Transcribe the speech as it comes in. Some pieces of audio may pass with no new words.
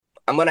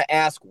I'm going to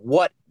ask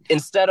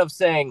instead of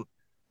saying,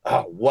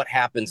 oh, what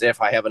happens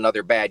if I have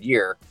another bad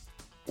year?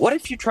 What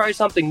if you try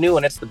something new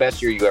and it's the best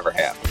year you ever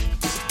have?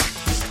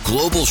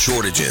 Global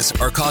shortages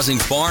are causing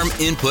farm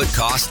input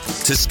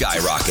costs to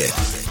skyrocket.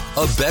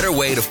 A Better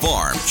Way to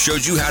Farm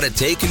shows you how to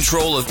take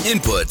control of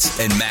inputs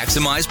and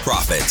maximize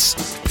profits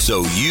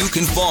so you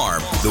can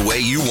farm the way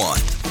you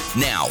want.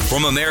 Now,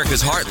 from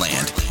America's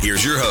Heartland,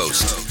 here's your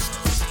host.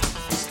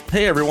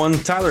 Hey everyone,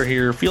 Tyler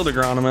here, field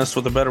agronomist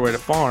with A Better Way to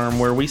Farm,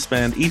 where we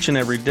spend each and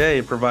every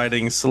day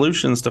providing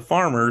solutions to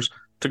farmers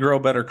to grow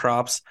better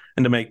crops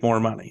and to make more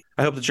money.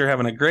 I hope that you're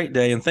having a great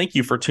day, and thank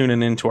you for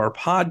tuning into our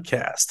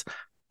podcast.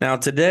 Now,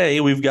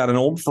 today we've got an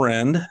old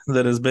friend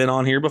that has been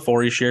on here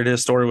before. He shared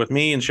his story with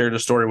me and shared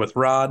his story with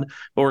Rod,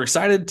 but we're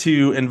excited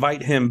to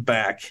invite him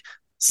back.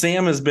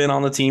 Sam has been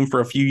on the team for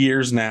a few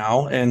years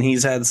now, and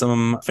he's had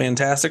some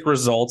fantastic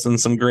results and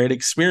some great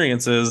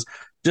experiences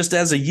just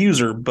as a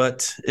user.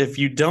 But if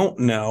you don't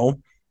know,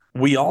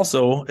 we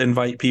also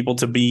invite people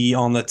to be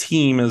on the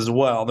team as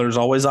well. There's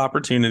always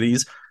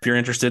opportunities. If you're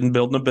interested in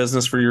building a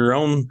business for your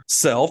own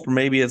self, or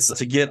maybe it's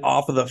to get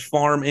off of the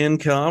farm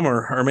income,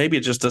 or maybe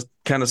it's just to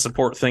kind of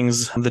support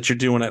things that you're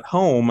doing at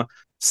home,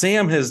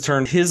 Sam has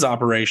turned his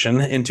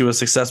operation into a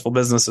successful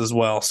business as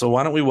well. So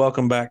why don't we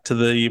welcome back to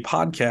the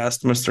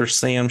podcast, Mr.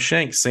 Sam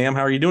Shanks. Sam,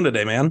 how are you doing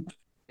today, man?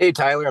 Hey,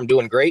 Tyler, I'm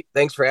doing great.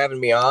 Thanks for having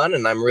me on,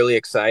 and I'm really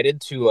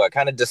excited to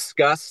kind of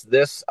discuss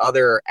this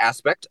other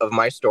aspect of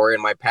my story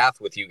and my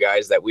path with you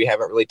guys that we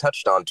haven't really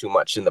touched on too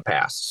much in the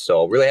past.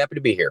 So really happy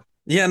to be here.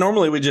 Yeah,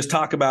 normally we just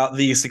talk about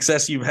the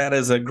success you've had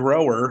as a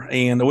grower,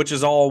 and which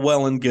is all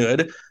well and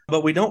good,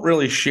 but we don't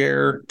really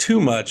share too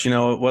much,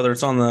 whether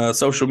it's on the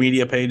social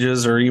media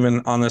pages or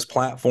even on this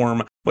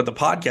platform with the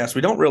podcast.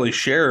 We don't really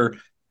share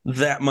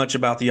that much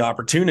about the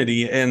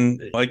opportunity.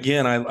 And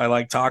again, I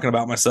like talking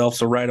about myself.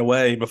 So right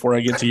away, before I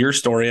get to your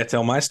story, I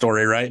tell my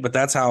story, right? But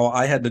that's how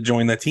I had to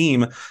join the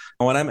team.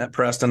 When I met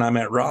Preston, I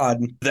met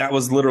Rod. That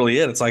was literally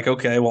it. It's like,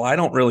 okay, well, I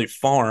don't really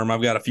farm.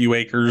 I've got a few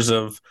acres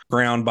of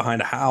ground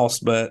behind a house,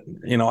 but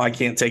I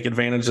can't take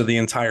advantage of the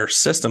entire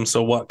system.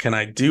 So what can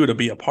I do to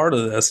be a part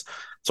of this?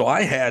 So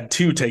I had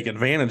to take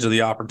advantage of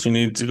the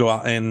opportunity to go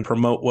out and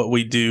promote what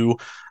we do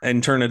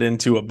and turn it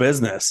into a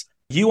business.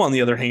 You, on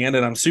the other hand,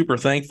 and I'm super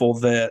thankful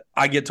that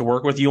I get to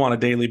work with you on a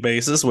daily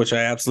basis, which I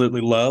absolutely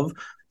love.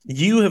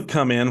 You have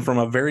come in from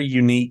a very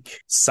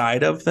unique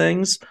side of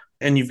things,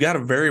 and you've got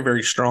a very,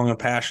 very strong and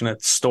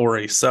passionate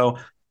story. So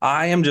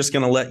I am just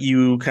going to let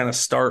you kind of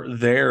start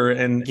there.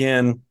 And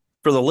again,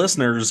 for the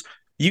listeners,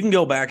 you can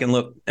go back and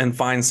look and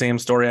find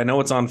Sam's story. I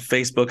know it's on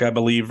Facebook, I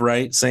believe,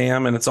 right,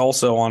 Sam? And it's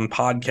also on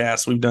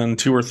podcasts. We've done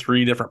 2 or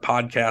 3 different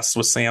podcasts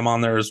with Sam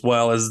on there as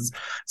well. Is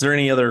there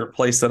any other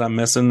place that I'm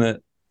missing that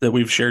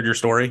we've shared your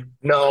story?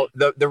 No,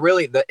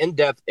 the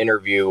in-depth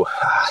interview,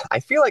 I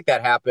feel like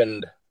that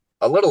happened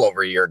a little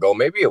over a year ago.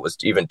 Maybe it was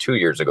even 2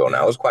 years ago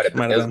now. It was quite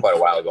a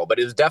while ago, but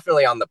it was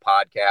definitely on the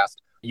podcast.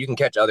 You can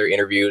catch other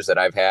interviews that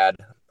I've had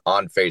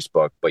on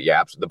Facebook. But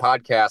yeah, the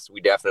podcast, we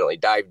definitely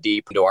dive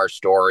deep into our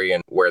story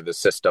and where the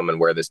system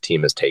and where this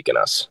team has taken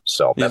us.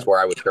 So that's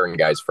where I would turn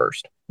guys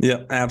first.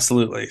 Yeah,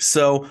 absolutely.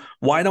 So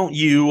why don't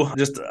you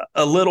just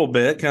a little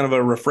bit, kind of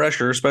a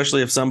refresher,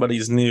 especially if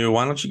somebody's new,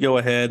 why don't you go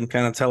ahead and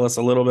kind of tell us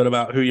a little bit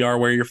about who you are,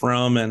 where you're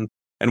from, and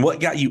what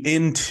got you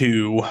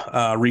into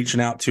reaching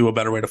out to A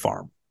Better Way to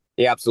Farm?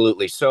 Yeah,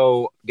 absolutely.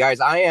 So guys,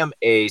 I am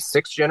a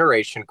 6th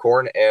generation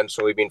corn and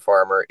soybean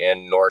farmer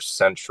in north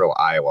central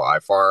Iowa. I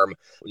farm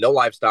no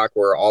livestock.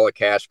 We're all a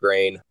cash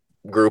grain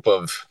group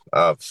of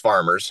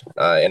farmers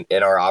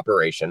in our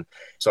operation.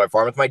 So I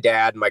farm with my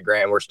dad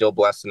and we're still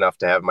blessed enough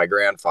to have my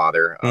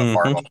grandfather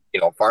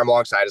farm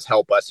alongside us,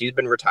 help us. He's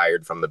been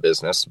retired from the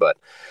business, but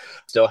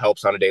still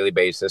helps on a daily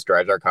basis,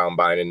 drives our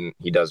combine, and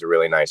he does a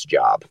really nice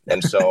job.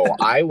 And so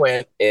I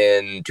went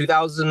in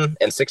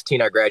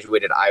 2016, I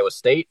graduated Iowa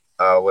State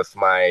with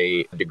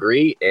my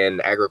degree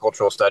in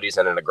agricultural studies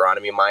and an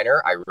agronomy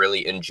minor. I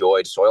really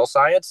enjoyed soil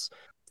science.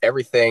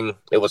 Everything.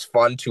 It was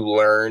fun to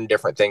learn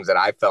different things that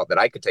I felt that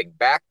I could take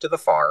back to the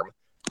farm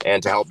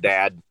and to help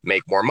dad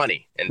make more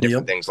money and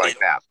different things like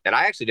that. And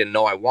I actually didn't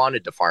know I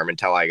wanted to farm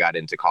until I got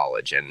into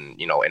college.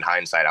 And, in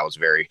hindsight, I was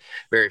very,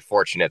 very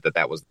fortunate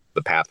that was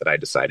the path that I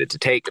decided to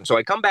take. And so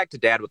I come back to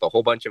dad with a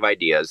whole bunch of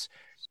ideas,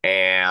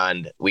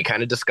 and we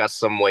kind of discussed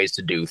some ways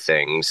to do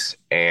things.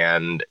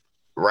 And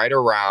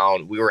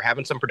we were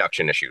having some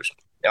production issues.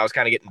 I was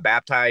kind of getting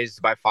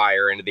baptized by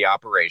fire into the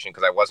operation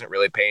because I wasn't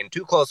really paying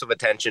too close of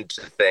attention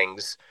to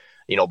things,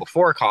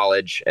 before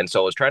college. And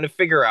so I was trying to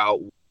figure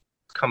out where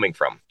it's coming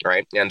from,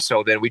 right? And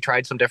so then we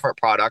tried some different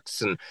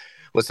products and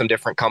with some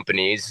different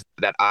companies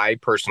that I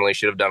personally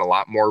should have done a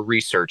lot more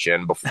research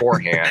in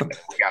beforehand.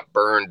 We got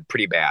burned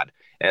pretty bad.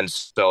 And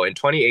so in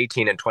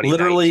 2018 and 2019...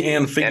 Literally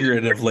and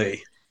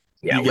figuratively.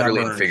 Yeah,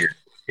 literally and figuratively.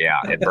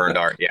 Yeah, it burned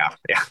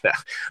that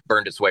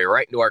burned its way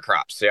right into our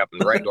crops. Yep,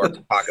 and right into our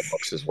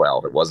pocketbooks as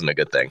well. It wasn't a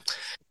good thing.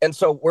 And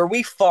so where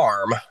we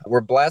farm,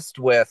 we're blessed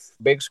with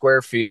big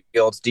square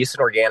fields,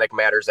 decent organic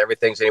matters.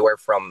 Everything's anywhere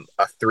from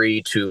a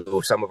 3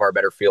 to some of our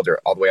better fields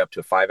are all the way up to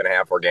a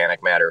 5.5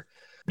 organic matter.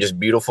 just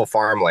beautiful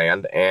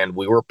farmland. And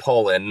we were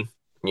pulling,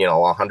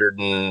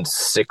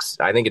 106.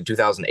 I think in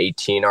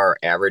 2018, our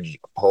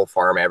whole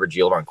farm average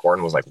yield on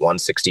corn was like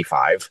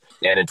 165.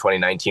 And in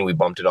 2019, we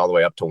bumped it all the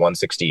way up to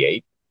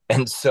 168.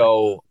 And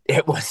so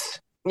it was,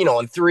 in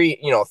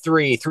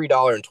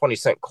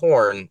 $3.20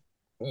 corn,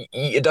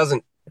 it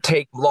doesn't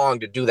take long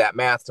to do that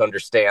math to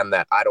understand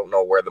that I don't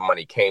know where the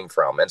money came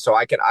from. And so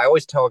I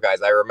always tell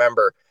guys, I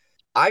remember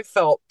I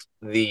felt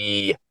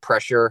the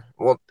pressure,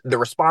 the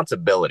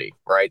responsibility,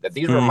 right? That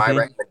these were my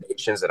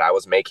recommendations that I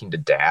was making to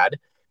Dad,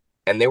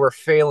 and they were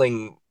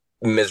failing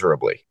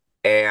miserably.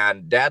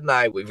 And Dad and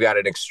I,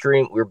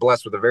 we're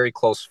blessed with a very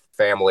close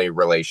family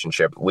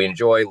relationship. We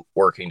enjoy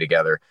working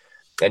together.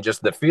 And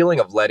just the feeling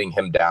of letting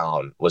him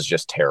down was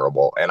just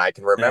terrible. And I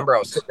can remember I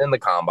was sitting in the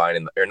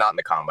combine, not in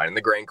the combine, in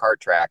the grain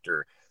cart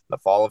tractor in the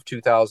fall of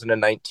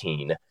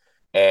 2019,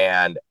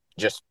 and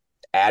just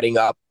adding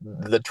up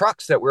the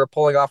trucks that we were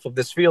pulling off of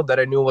this field that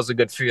I knew was a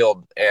good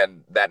field.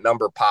 And that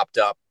number popped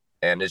up,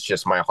 and it's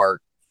just, my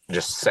heart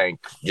just sank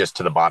just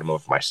to the bottom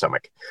of my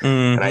stomach.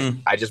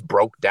 And I just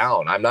broke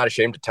down. I'm not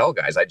ashamed to tell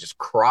guys, I just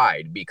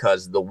cried,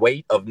 because the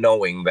weight of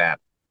knowing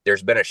that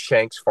there's been a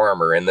Shanks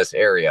farmer in this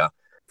area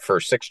for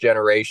 6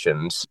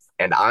 generations,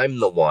 and I'm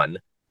the one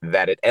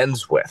that it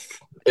ends with.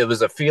 It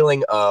was a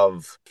feeling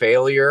of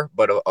failure,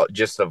 but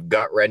just of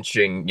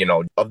gut-wrenching,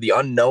 of the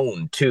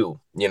unknown too.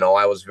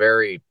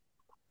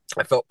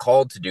 I felt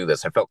called to do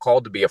this. I felt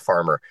called to be a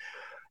farmer,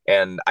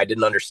 and I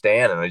didn't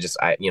understand. And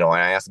I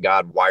asked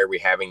God, why are we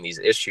having these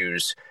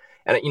issues?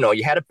 And,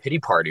 you had a pity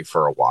party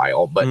for a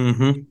while, but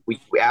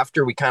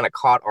after we kind of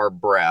caught our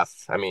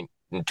breath,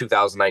 in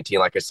 2019,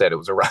 like I said, it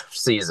was a rough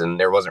season.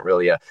 There wasn't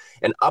really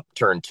an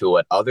upturn to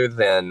it, other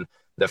than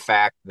the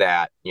fact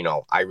that,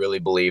 I really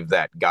believe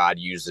that God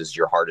uses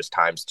your hardest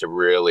times to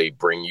really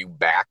bring you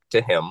back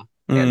to Him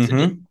and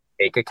to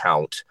take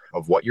account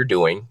of what you're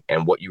doing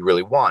and what you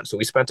really want. So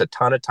we spent a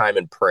ton of time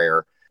in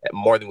prayer,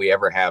 more than we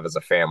ever have as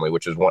a family,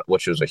 which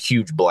was a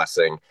huge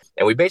blessing.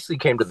 And we basically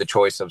came to the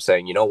choice of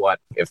saying, you know what,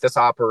 if this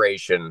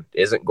operation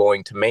isn't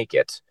going to make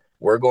it,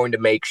 we're going to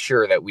make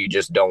sure that we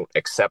just don't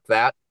accept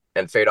that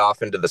and fade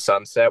off into the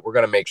sunset. We're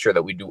going to make sure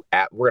that we're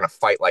going to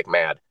fight like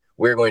mad.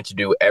 We're going to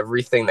do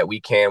everything that we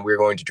can. We're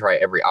going to try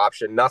every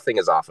option. Nothing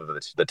is off of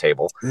the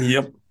table.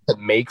 Yep. To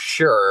make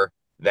sure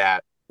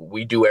that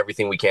we do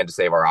everything we can to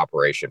save our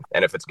operation.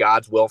 And if it's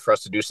God's will for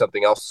us to do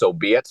something else, so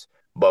be it.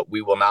 But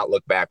we will not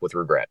look back with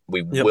regret.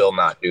 We will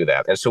not do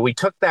that. And so we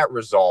took that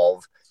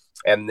resolve.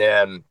 And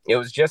then it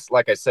was just,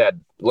 like I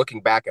said,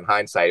 looking back in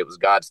hindsight, it was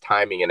God's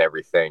timing and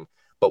everything.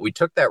 But we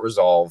took that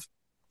resolve.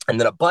 And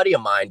then a buddy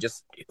of mine,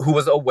 just who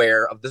was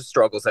aware of the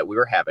struggles that we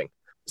were having,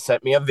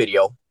 sent me a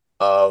video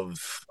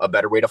of A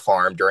Better Way to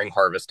Farm during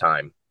harvest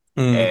time.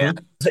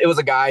 And it was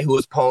a guy who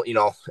was,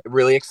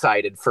 really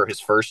excited for his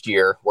first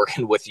year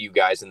working with you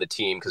guys in the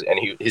team,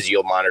 his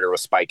yield monitor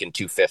was spiking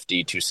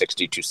 250,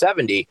 260,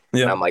 270.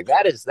 Yeah. And I'm like,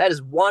 that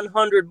is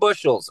 100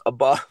 bushels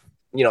above,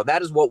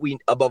 that is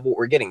above what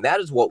we're getting. That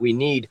is what we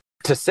need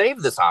to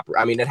save this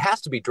operation. It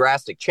has to be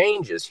drastic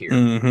changes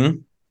here.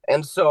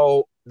 And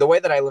so the way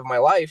that I live my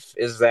life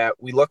is that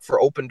we look for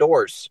open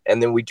doors,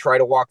 and then we try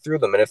to walk through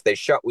them. And if they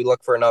shut, we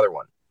look for another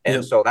one.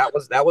 And so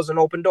that was an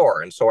open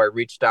door. And so I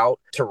reached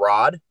out to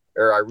Rod,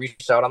 or I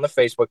reached out on the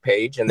Facebook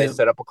page, and they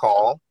set up a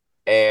call,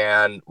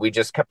 and we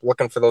just kept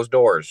looking for those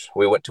doors.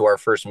 We went to our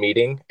first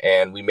meeting,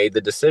 and we made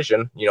the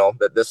decision,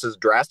 that this is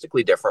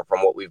drastically different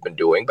from what we've been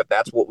doing, but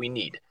that's what we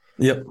need.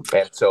 Yep.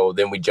 And so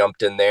then we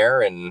jumped in there,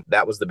 and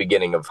that was the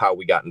beginning of how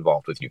we got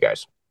involved with you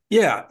guys.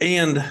 Yeah.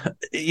 And,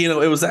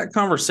 it was that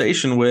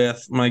conversation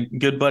with my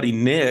good buddy,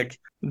 Nick,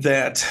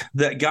 that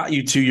got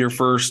you to your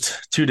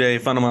first 2-day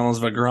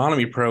Fundamentals of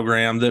Agronomy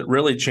program that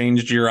really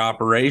changed your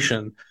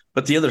operation.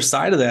 But the other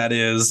side of that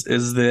is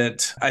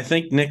that I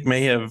think Nick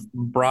may have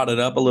brought it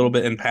up a little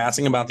bit in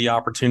passing about the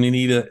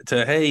opportunity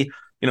to hey,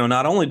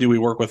 not only do we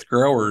work with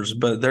growers,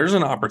 but there's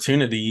an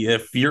opportunity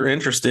if you're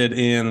interested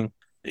in,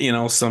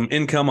 some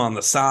income on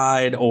the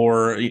side,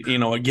 or,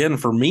 again,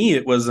 for me,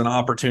 it was an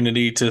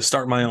opportunity to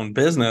start my own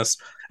business.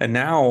 And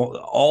now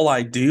all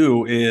I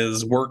do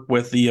is work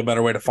with the A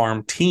Better Way to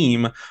Farm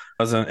team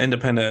as an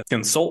independent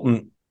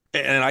consultant.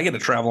 And I get to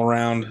travel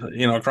around,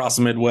 across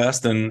the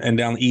Midwest and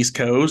down the East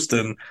Coast.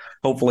 And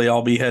hopefully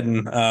I'll be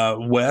heading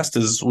west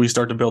as we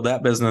start to build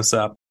that business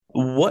up.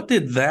 What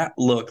did that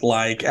look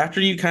like after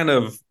you kind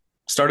of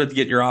started to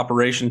get your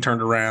operation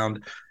turned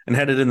around and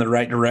headed in the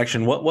right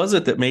direction? What was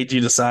it that made you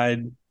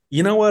decide,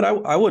 you know what,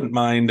 I wouldn't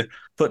mind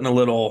putting a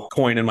little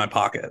coin in my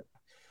pocket?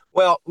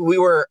 Well,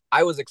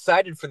 I was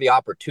excited for the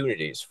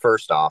opportunities.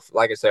 First off,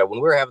 like I said, when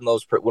we were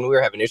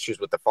having issues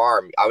with the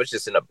farm, I was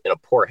just in a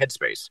poor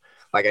headspace.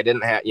 Like I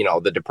didn't have,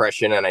 the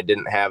depression, and I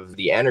didn't have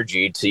the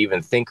energy to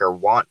even think or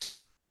want to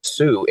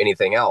pursue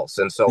anything else.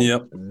 And so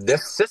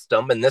this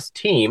system and this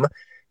team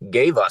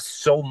gave us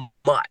so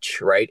much,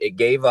 right? It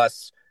gave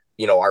us,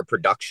 our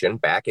production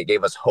back. It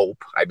gave us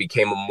hope. I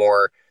became a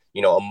more,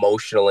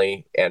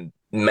 emotionally and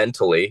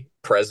mentally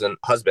present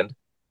husband,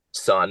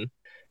 son,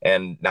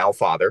 and now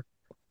father.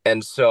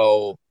 And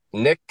so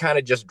Nick kind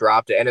of just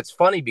dropped it. And it's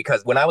funny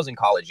because when I was in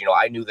college,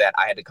 I knew that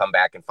I had to come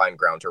back and find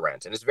ground to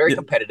rent. And it's very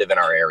competitive in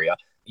our area,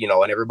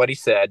 and everybody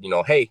said,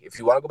 hey, if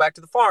you want to go back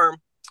to the farm,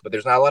 but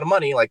there's not a lot of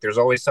money, like there's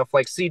always stuff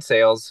like seed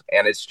sales.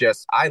 And it's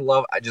just, I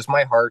love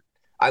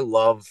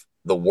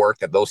the work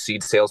that those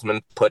seed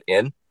salesmen put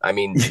in. I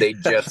mean, they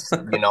just,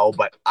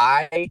 but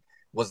I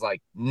was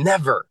like,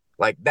 never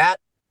like that.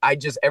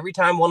 Every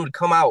time one would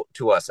come out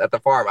to us at the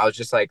farm, I was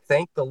just like,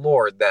 thank the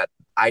Lord that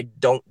I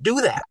don't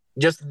do that.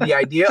 Just the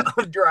idea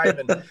of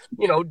driving,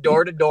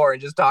 door to door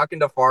and just talking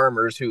to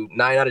farmers who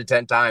 9 out of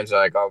 10 times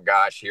are like, oh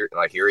gosh, here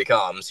he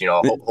comes,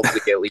 hopefully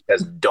he at least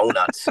has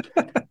donuts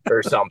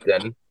or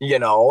something,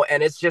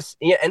 and it's just,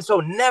 and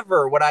so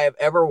never would I have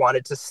ever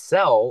wanted to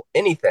sell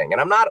anything.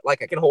 And I'm not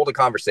like, I can hold a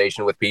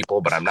conversation with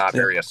people, but I'm not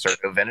very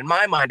assertive. And in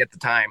my mind at the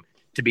time,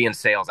 to be in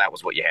sales, that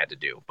was what you had to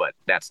do, but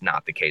that's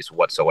not the case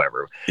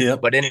whatsoever.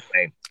 But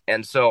anyway,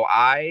 and so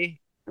I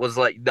was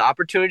like, the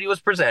opportunity was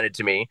presented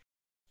to me.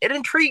 It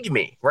intrigued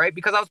me, right?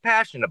 Because I was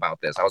passionate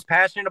about this. I was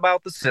passionate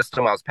about the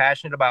system. I was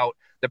passionate about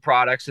the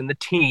products and the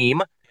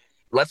team.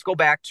 Let's go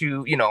back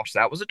to, so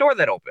that was a door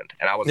that opened.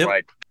 And I was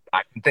like,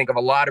 I can think of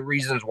a lot of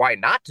reasons why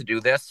not to do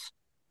this,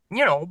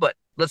 but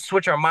let's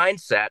switch our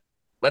mindset.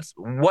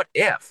 What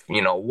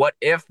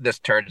if this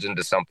turns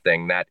into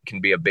something that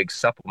can be a big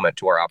supplement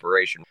to our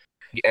operation?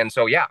 And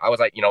so, I was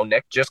like,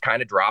 Nick just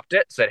kind of dropped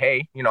it, said,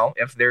 hey,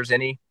 if there's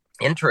any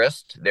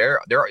interest,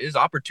 there is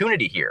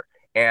opportunity here.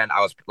 And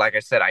I was, like I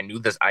said, I knew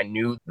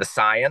the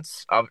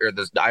science of,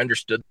 I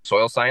understood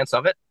soil science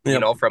of it,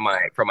 from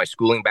my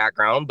schooling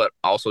background, but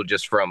also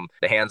just from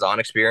the hands-on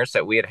experience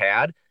that we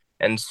had.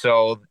 And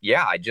so,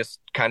 I just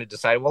kind of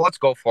decided, well, let's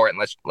go for it.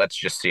 And let's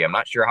just see. I'm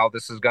not sure how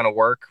this is going to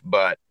work,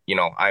 but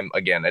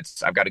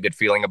I've got a good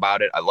feeling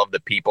about it. I love the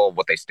people,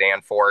 what they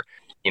stand for,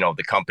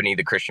 the company,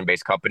 the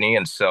Christian-based company.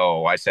 And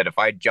so I said, if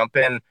I jump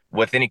in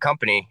with any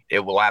company,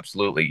 it will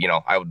absolutely,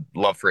 I would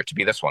love for it to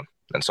be this one.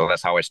 And so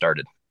that's how I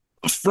started.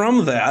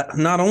 From that,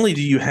 not only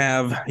do you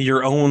have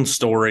your own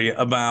story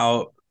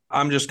about,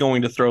 I'm just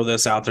going to throw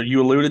this out there.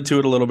 You alluded to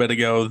it a little bit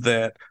ago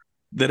that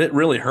it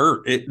really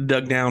hurt. It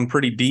dug down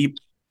pretty deep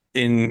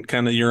in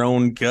kind of your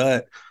own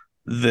gut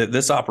that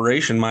this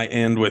operation might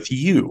end with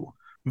you.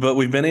 But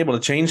we've been able to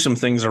change some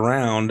things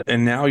around,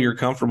 and now you're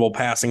comfortable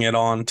passing it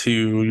on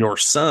to your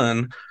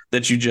son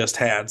that you just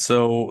had.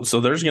 So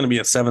there's going to be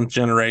a 7th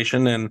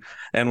generation,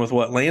 and with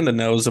what Landon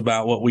knows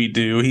about what we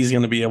do, he's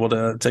going to be able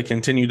to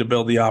continue to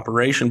build the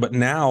operation. But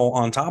now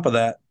on top of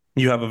that,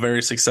 you have a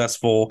very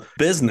successful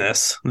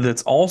business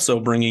that's also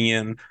bringing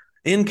in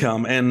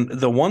income. And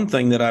the one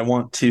thing that I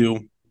want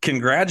to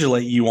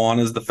congratulate you on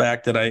is the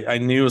fact that I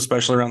knew,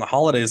 especially around the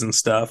holidays and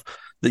stuff,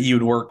 that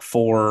you'd work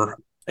for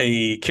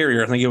a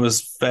carrier. I think it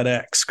was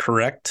FedEx,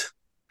 correct?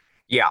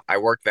 Yeah, I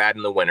worked that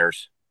in the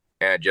winters,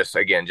 and just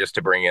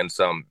to bring in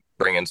some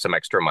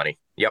extra money.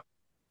 Yep.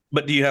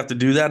 But do you have to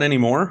do that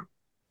anymore?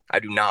 I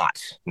do not.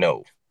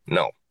 No.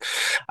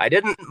 I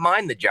didn't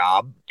mind the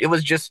job. It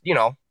was just,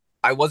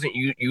 I wasn't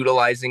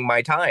utilizing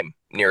my time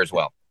near as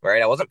well,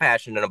 right? I wasn't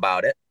passionate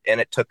about it,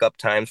 and it took up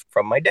time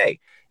from my day,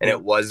 and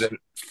it wasn't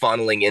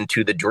funneling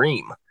into the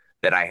dream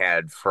that I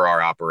had for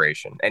our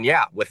operation. And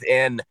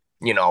within,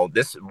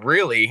 this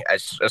really,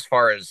 as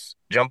far as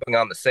jumping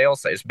on the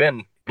sales side, it's been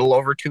a little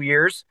over 2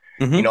 years,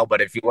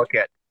 but if you look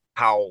at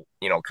how,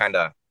 kind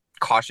of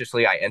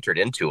cautiously I entered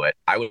into it,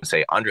 I wouldn't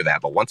say under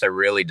that, but once I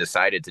really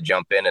decided to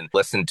jump in and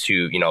listen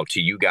to,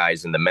 to you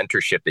guys and the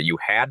mentorship that you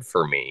had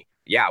for me,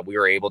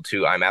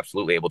 I'm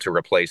absolutely able to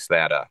replace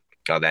that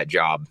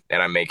job.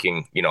 And I'm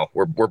making,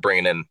 we're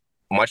bringing in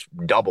much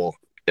double,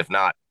 if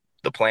not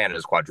the plan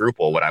is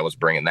quadruple what I was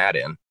bringing that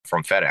in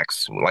from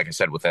FedEx, like I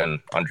said, within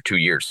under 2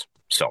 years.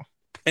 So.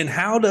 And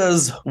how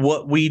does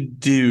what we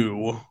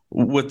do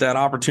with that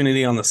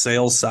opportunity on the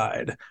sales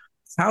side,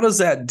 how does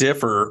that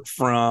differ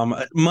from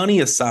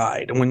money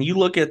aside? When you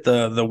look at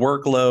the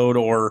workload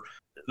or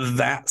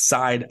that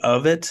side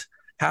of it,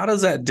 how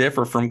does that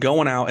differ from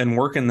going out and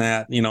working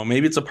that,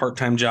 maybe it's a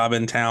part-time job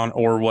in town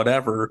or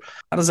whatever?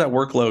 How does that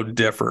workload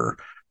differ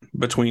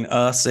between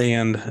us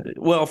and,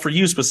 well, for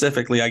you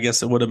specifically, I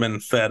guess it would have been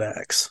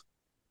FedEx?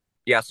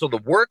 Yeah. So the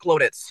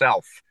workload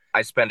itself,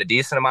 I spend a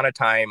decent amount of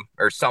time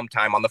or some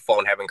time on the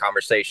phone having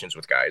conversations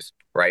with guys,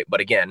 right? But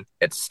again,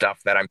 it's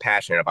stuff that I'm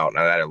passionate about and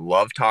that I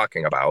love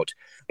talking about.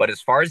 But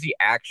as far as the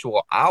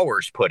actual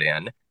hours put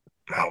in,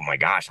 oh my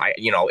gosh,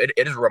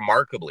 it is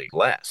remarkably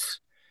less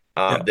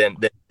than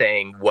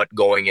saying what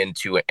going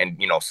into it and,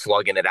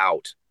 slugging it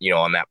out,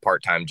 on that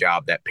part-time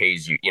job that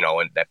pays you,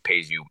 and that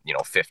pays you,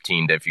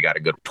 15 to, if you got a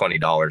good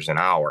 $20 an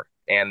hour.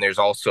 And there's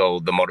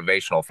also the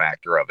motivational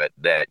factor of it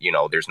that,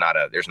 there's not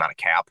a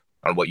cap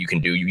on what you can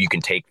do. You can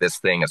take this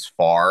thing as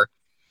far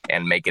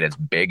and make it as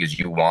big as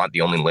you want. The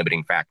only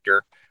limiting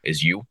factor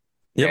is you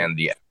and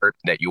the effort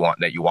that you want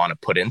to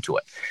put into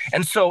it.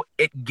 And so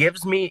it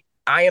gives me,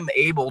 I am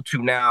able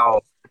to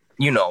now,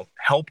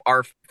 help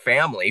our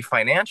family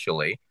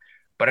financially,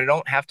 but I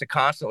don't have to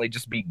constantly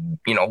just be,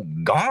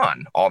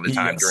 gone all the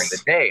time during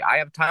the day. I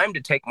have time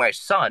to take my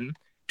son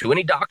to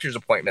any doctor's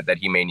appointment that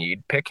he may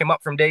need, pick him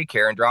up from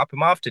daycare and drop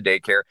him off to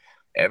daycare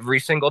every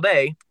single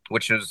day,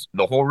 which is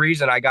the whole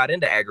reason I got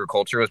into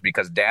agriculture, was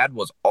because Dad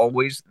was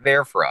always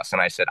there for us.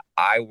 And I said,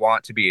 I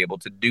want to be able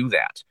to do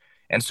that.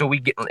 And so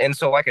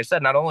like I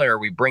said, not only are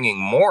we bringing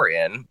more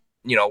in,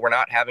 we're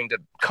not having to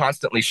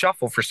constantly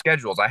shuffle for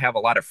schedules. I have a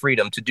lot of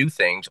freedom to do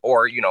things,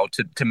 or,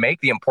 to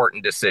make the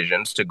important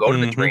decisions, to go to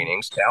the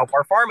trainings, to help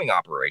our farming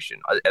operation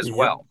as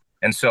well.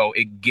 And so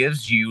it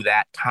gives you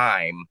that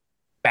time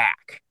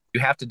back.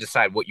 You have to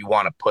decide what you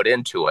want to put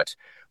into it.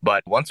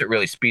 But once it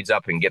really speeds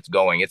up and gets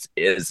going, it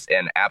is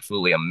an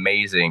absolutely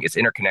amazing, it's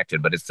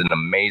interconnected, but it's an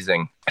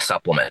amazing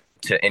supplement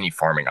to any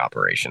farming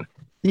operation.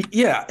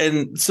 Yeah.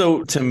 And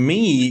so to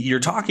me,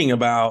 you're talking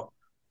about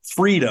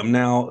freedom.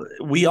 Now,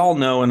 we all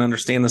know and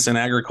understand this in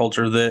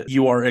agriculture, that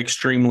you are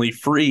extremely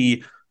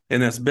free in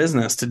this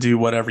business to do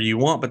whatever you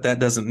want, but that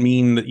doesn't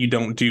mean that you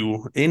don't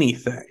do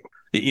anything.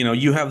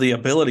 You have the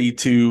ability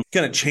to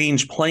kind of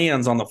change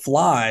plans on the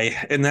fly.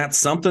 And that's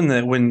something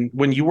that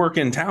when you work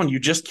in town, you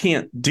just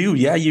can't do.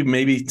 Yeah, you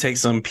maybe take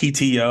some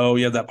PTO,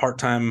 you have that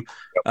part-time,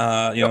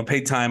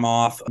 paid time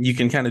off. You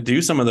can kind of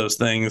do some of those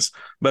things,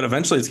 but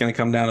eventually it's going to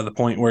come down to the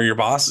point where your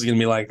boss is going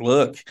to be like,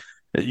 look,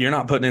 you're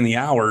not putting in the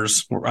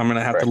hours. I'm going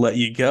to have to let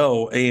you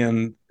go.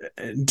 And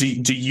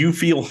do you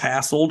feel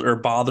hassled or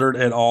bothered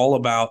at all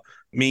about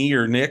me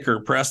or Nick or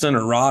Preston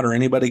or Rod or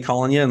anybody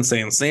calling you and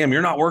saying, Sam,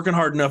 you're not working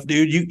hard enough,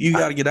 dude. You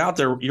got to get out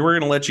there. We're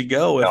going to let you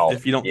go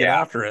if you don't get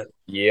after it.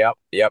 Yep.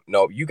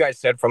 No, you guys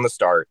said from the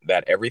start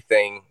that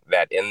everything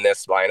that in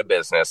this line of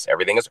business,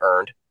 everything is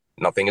earned.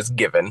 Nothing is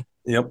given.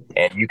 Yep.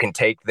 And you can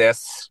take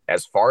this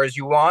as far as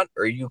you want,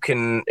 or you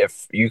can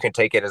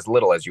take it as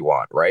little as you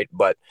want. Right.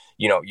 But,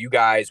 you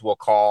guys will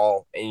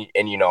call and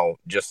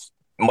just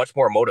much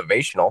more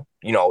motivational.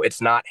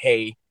 It's not,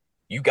 hey,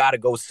 you got to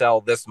go sell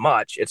this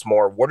much. It's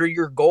more, what are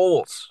your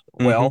goals?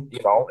 Well,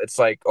 it's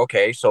like,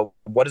 okay, so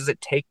what does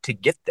it take to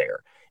get there?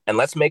 And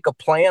let's make a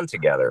plan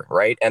together.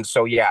 Right. And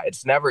so,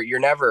 there's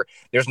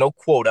no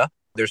quota.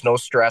 There's no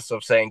stress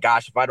of saying,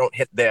 gosh, if I don't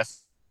hit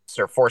this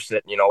or force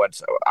it,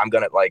 I'm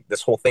going to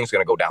this whole thing's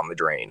going to go down the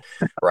drain.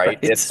 Right.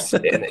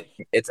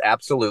 It's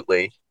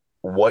absolutely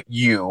what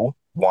you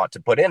want to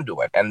put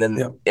into it. And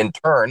then in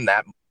turn,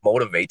 that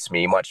motivates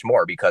me much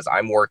more, because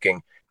I'm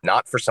working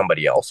not for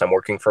somebody else. I'm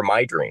working for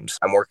my dreams.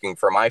 I'm working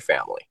for my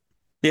family.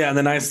 Yeah. And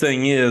the nice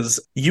thing is,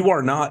 you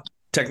are not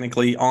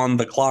technically on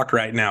the clock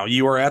right now.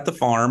 You are at the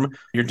farm.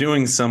 You're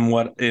doing some,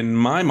 what in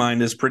my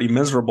mind is pretty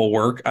miserable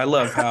work. I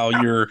love how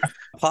you're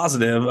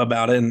positive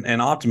about it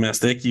and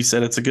optimistic. You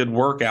said it's a good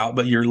workout,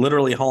 but you're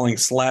literally hauling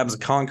slabs of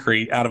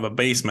concrete out of a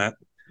basement.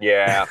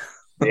 Yeah.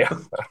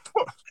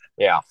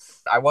 Yeah.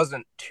 I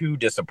wasn't too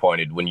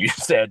disappointed when you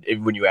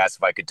asked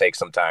if I could take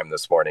some time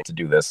this morning to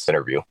do this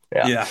interview.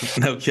 Yeah,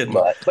 no kidding.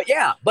 But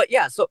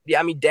yeah. So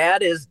I mean,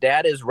 Dad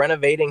is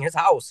renovating his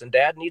house, and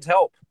Dad needs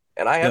help,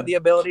 and I have the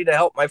ability to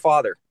help my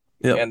father,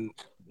 and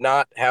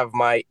not have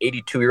my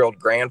 82-year-old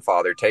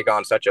grandfather take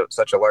on such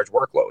a large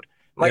workload.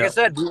 Like I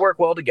said, we work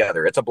well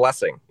together. It's a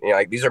blessing.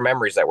 These are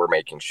memories that we're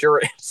making. Sure,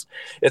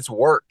 it's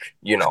work,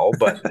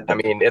 but I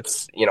mean,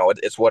 it's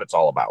what it's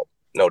all about.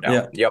 No doubt.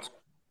 Yeah. Yep.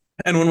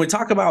 And when we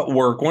talk about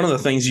work, one of the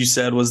things you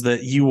said was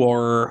that you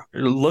are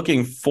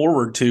looking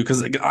forward to,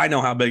 because I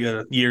know how big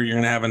a year you're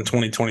going to have in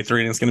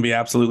 2023, and it's going to be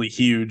absolutely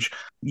huge.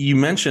 You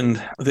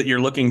mentioned that you're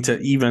looking to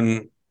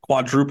even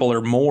quadruple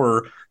or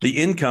more the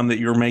income that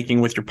you're making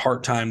with your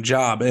part-time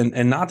job.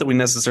 And not that we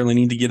necessarily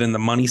need to get in the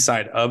money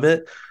side of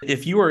it.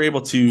 If you are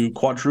able to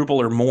quadruple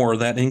or more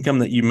that income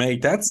that you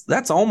make,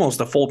 that's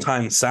almost a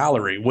full-time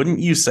salary, wouldn't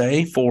you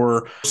say,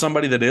 for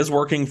somebody that is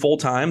working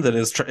full-time, that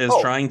is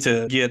trying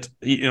to get,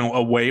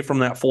 away from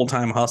that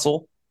full-time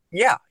hustle?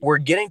 Yeah, we're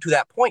getting to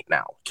that point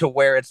now to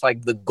where it's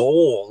like the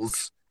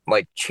goals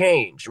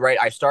change, right?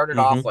 I started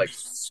off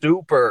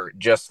super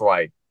just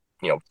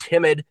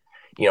timid,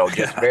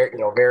 just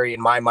very,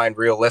 in my mind,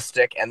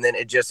 realistic. And then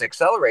it just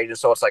accelerated.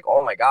 So it's like,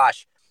 oh my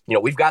gosh,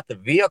 we've got the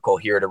vehicle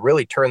here to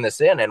really turn this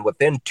in. And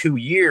within 2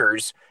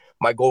 years,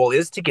 my goal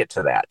is to get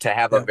to that, to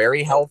have a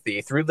very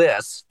healthy, through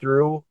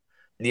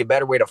the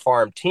Better Way to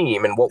Farm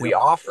team and what we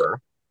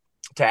offer,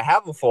 to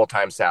have a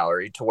full-time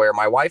salary to where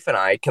my wife and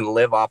I can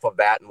live off of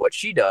that and what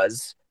she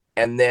does.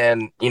 And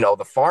then,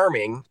 the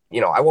farming,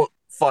 I won't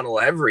funnel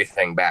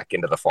everything back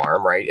into the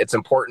farm, right? It's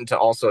important to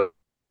also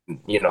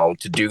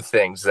to do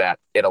things that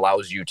it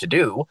allows you to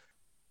do.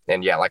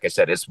 And like I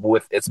said,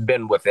 it's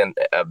been within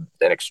an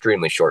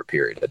extremely short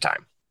period of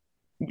time.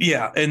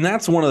 Yeah. And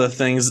that's one of the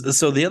things.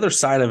 So the other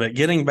side of it,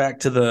 getting back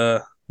to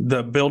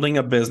the building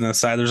a business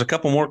side, there's a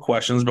couple more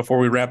questions before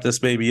we wrap this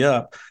baby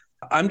up.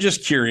 I'm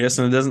just curious,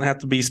 and it doesn't have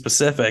to be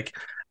specific,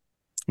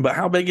 but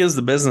how big is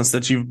the business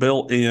that you've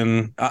built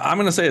in, I'm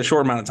going to say a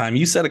short amount of time.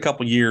 You said a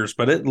couple years,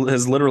 but it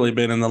has literally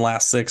been in the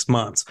last 6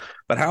 months.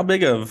 But how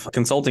big of a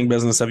consulting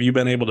business have you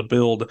been able to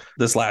build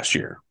this last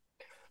year?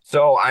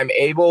 So I'm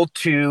able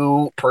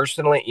to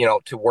personally,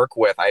 to work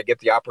with, I get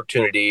the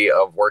opportunity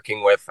of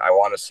working with, I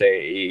want to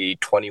say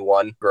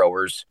 21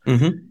 growers.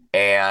 Mm-hmm.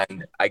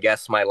 And I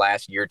guess my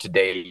last year to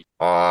date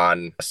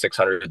on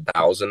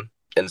 600,000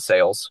 in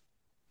sales.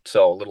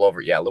 So a little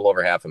over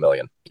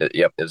 $500,000.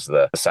 Yep, is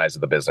the size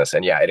of the business.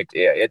 And yeah,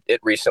 it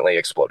recently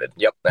exploded.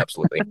 Yep,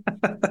 absolutely.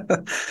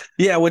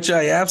 Yeah, which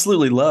I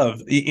absolutely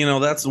love.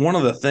 That's one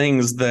of the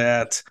things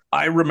that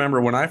I remember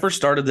when I first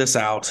started this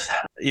out.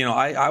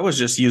 I was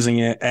just using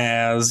it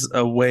as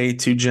a way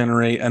to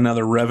generate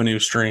another revenue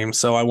stream.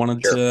 So I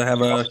wanted to have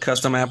a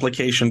custom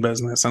application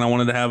business, and I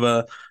wanted to have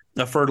a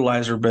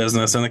fertilizer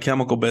business and a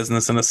chemical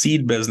business and a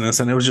seed business.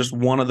 And it was just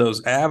one of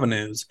those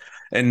avenues.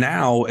 And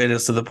now it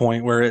is to the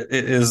point where it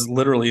is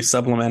literally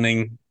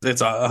supplementing.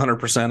 It's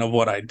 100% of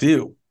what I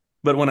do.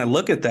 But when I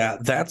look at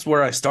that, that's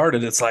where I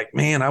started. It's like,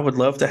 man, I would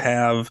love to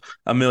have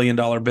 $1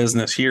 million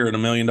business here and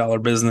 $1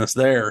 million business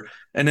there.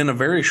 And in a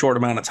very short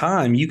amount of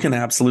time, you can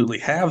absolutely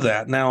have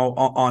that. Now,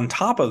 on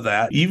top of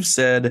that, you've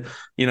said,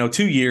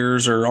 2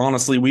 years, or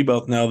honestly, we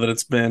both know that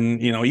it's been,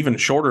 even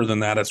shorter than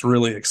that. It's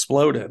really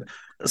exploded.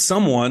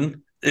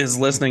 Someone is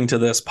listening to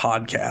this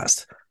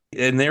podcast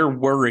and they're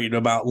worried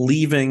about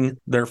leaving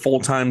their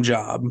full-time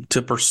job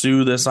to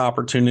pursue this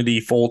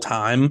opportunity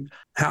full-time.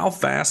 How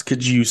fast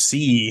could you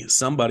see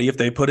somebody, if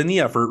they put in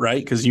the effort,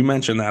 right? Because you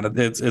mentioned that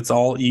it's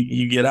all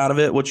you get out of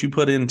it, what you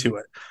put into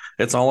it.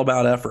 It's all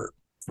about effort.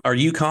 Are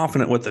you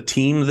confident with the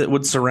team that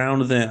would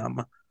surround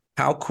them?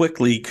 How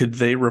quickly could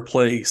they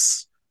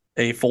replace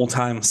a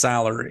full-time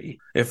salary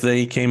if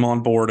they came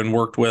on board and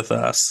worked with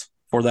us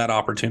for that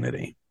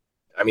opportunity?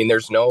 I mean,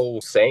 there's no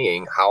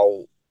saying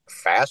how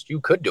fast you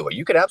could do it.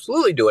 You could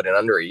absolutely do it in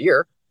under a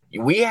year.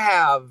 We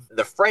have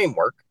the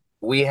framework,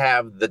 we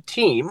have the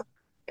team,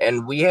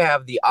 and we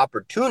have the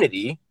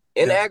opportunity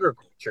in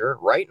agriculture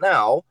right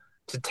now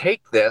to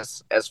take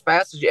this as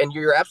fast as you. And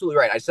you're absolutely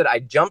right. I said I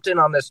jumped in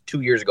on this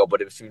 2 years ago,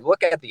 but if you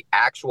look at the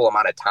actual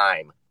amount of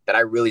time that I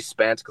really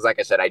spent, because like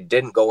I said, I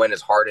didn't go in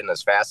as hard and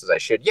as fast as I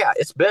should. Yeah,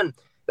 it's been,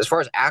 as far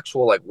as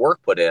actual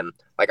work put in,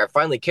 I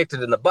finally kicked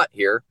it in the butt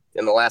here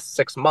in the last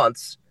 6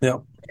 months. Yeah.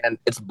 And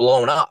it's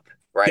blown up.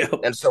 Right. Yep.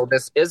 And so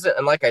this isn't,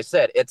 and like I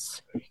said,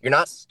 you're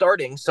not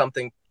starting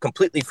something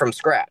completely from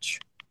scratch.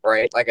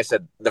 Right. Like I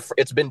said,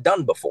 it's been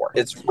done before.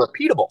 It's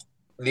repeatable.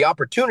 The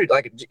opportunity,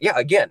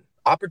 again,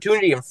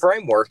 opportunity and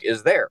framework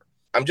is there.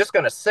 I'm just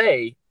going to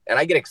say, and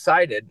I get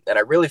excited and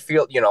I really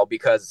feel,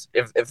 because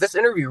if this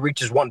interview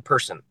reaches one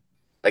person,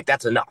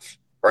 that's enough.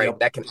 Right. Yep.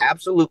 That can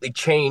absolutely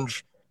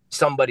change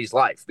somebody's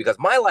life, because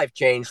my life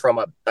changed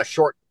from a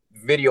short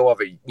video of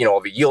a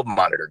yield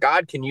monitor.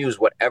 God can use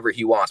whatever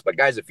he wants. But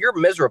guys, if you're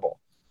miserable,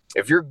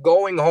 if you're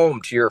going home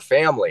to your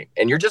family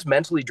and you're just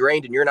mentally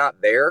drained and you're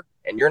not there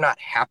and you're not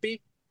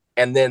happy,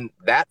 and then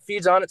that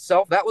feeds on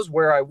itself, that was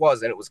where I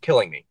was, and it was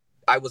killing me.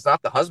 I was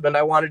not the husband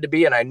I wanted to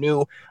be, and I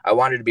knew I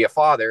wanted to be a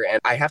father,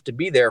 and I have to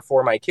be there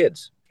for my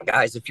kids.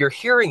 Guys, if you're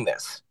hearing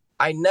this,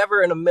 I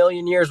never in a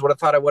million years would have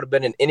thought I would have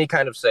been in any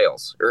kind of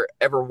sales or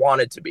ever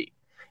wanted to be.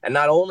 And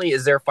not only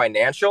is there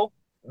financial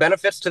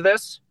benefits to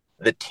this,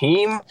 the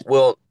team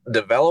will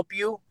develop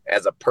you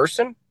as a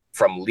person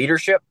from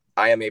leadership.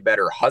 I am a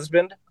better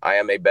husband. I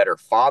am a better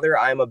father.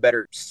 I am a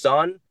better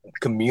son,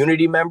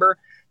 community member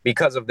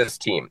because of this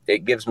team.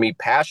 It gives me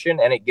passion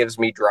and it gives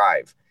me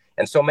drive.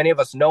 And so many of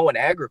us know in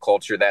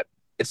agriculture that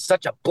it's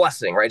such a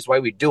blessing, right? It's why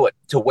we do it,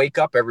 to wake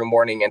up every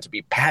morning and to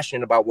be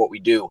passionate about what we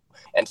do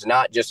and to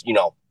not just,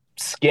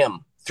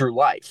 skim through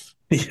life.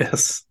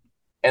 Yes.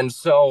 And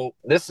so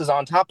this is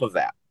on top of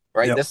that,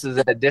 right? Yep. This is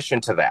in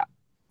addition to that.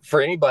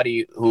 For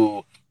anybody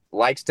who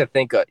likes to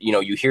think,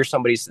 you hear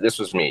somebody, this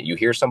was me, you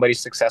hear somebody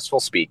successful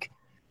speak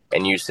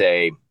and you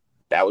say,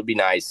 that would be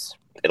nice.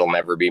 It'll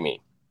never be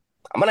me.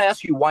 I'm going to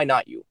ask you, why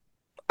not you?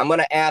 I'm going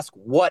to ask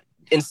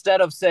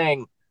instead of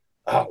saying,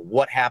 oh,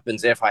 what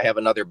happens if I have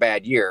another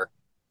bad year?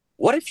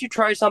 What if you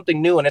try something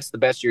new and it's the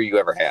best year you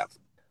ever have?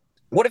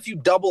 What if you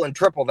double and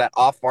triple that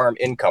off-farm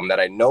income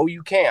that I know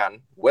you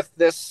can with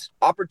this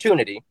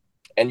opportunity,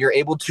 and you're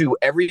able to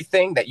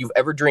everything that you've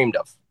ever dreamed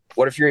of?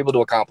 What if you're able to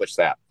accomplish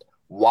that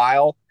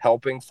while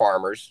helping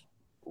farmers,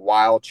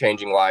 while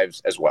changing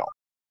lives as well?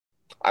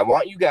 I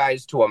want you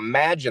guys to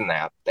imagine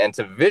that and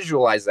to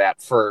visualize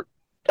that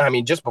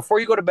just before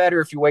you go to bed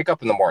or if you wake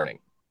up in the morning.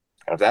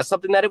 And if that's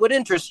something that it would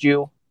interest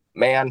you,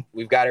 man,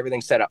 we've got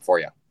everything set up for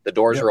you. The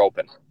doors are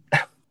open.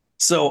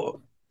 So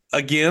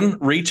again,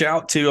 reach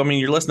out to,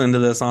 you're listening to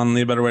this on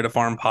the Better Way to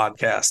Farm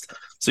podcast,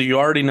 so you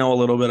already know a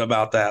little bit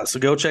about that. So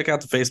go check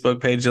out the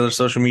Facebook page, the other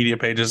social media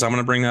pages. I'm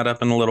going to bring that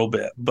up in a little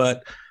bit.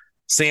 But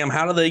Sam,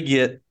 how do they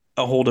get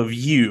a hold of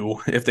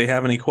you if they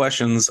have any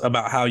questions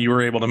about how you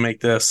were able to make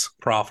this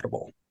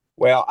profitable?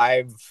 Well,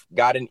 I've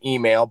got an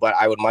email, but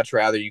I would much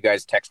rather you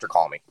guys text or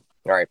call me.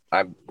 All right.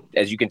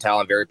 As you can tell,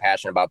 I'm very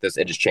passionate about this.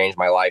 It has changed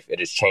my life. It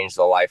has changed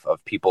the life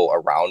of people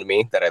around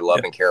me that I love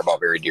and care about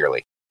very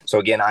dearly. So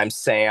again, I'm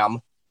Sam.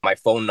 My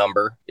phone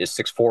number is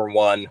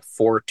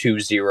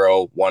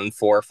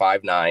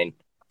 641-420-1459.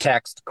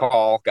 Text,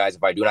 call. Guys,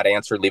 if I do not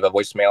answer, leave a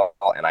voicemail,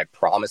 and I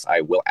promise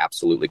I will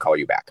absolutely call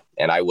you back.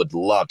 And I would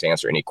love to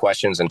answer any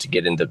questions and to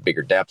get into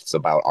bigger depths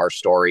about our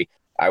story.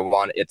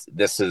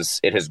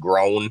 It has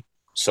grown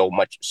so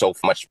much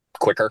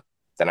quicker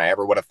than I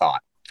ever would have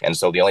thought. And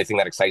so the only thing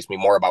that excites me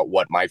more about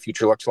what my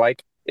future looks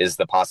like is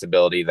the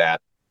possibility that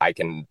I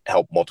can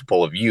help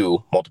multiple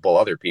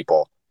other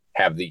people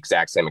have the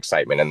exact same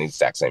excitement and the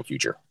exact same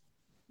future.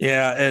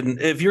 Yeah,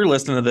 and if you're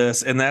listening to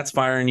this and that's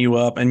firing you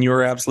up and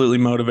you're absolutely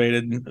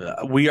motivated,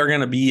 we are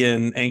going to be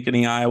in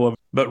Ankeny, Iowa,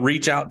 but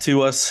reach out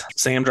to us.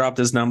 Sam dropped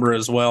his number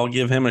as well.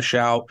 Give him a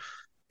shout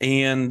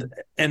and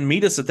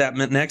meet us at that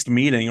next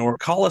meeting, or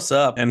call us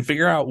up and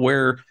figure out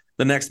where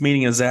the next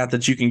meeting is at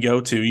that you can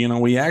go to. You know,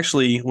 we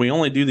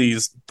only do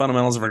these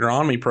fundamentals of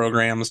agronomy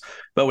programs,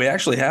 but we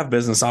actually have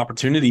business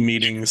opportunity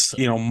meetings,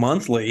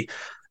 monthly,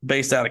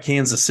 based out of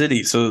Kansas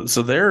City. So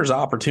there's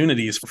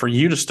opportunities for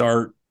you to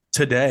start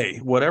today,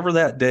 whatever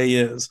that day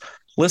is.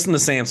 Listen to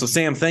Sam. So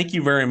Sam, thank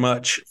you very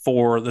much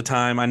for the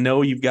time. I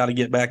know you've got to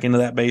get back into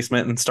that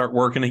basement and start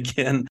working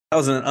again. That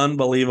was an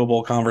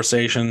unbelievable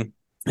conversation.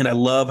 And I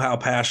love how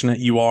passionate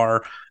you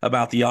are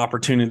about the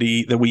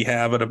opportunity that we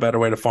have at A Better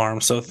Way to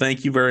Farm. So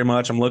thank you very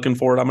much. I'm looking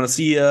forward. I'm going to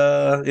see you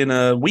in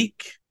a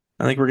week.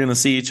 I think we're going to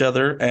see each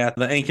other at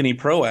the Ankeny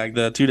Pro Ag,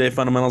 the 2-day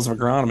fundamentals of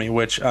agronomy,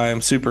 which I am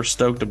super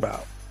stoked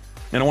about.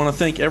 And I want to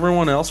thank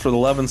everyone else for the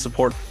love and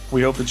support.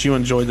 We hope that you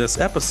enjoyed this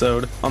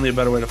episode on the A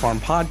Better Way to Farm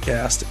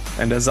podcast.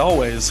 And as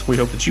always, we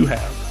hope that you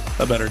have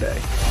a better day.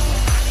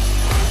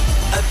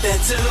 A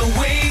better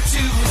way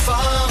to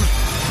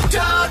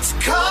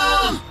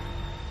farm.com.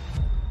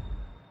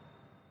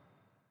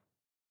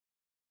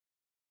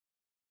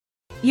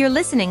 You're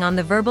listening on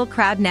the Verbal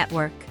Crowd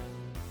Network.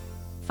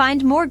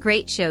 Find more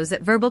great shows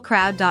at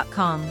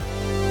verbalcrowd.com.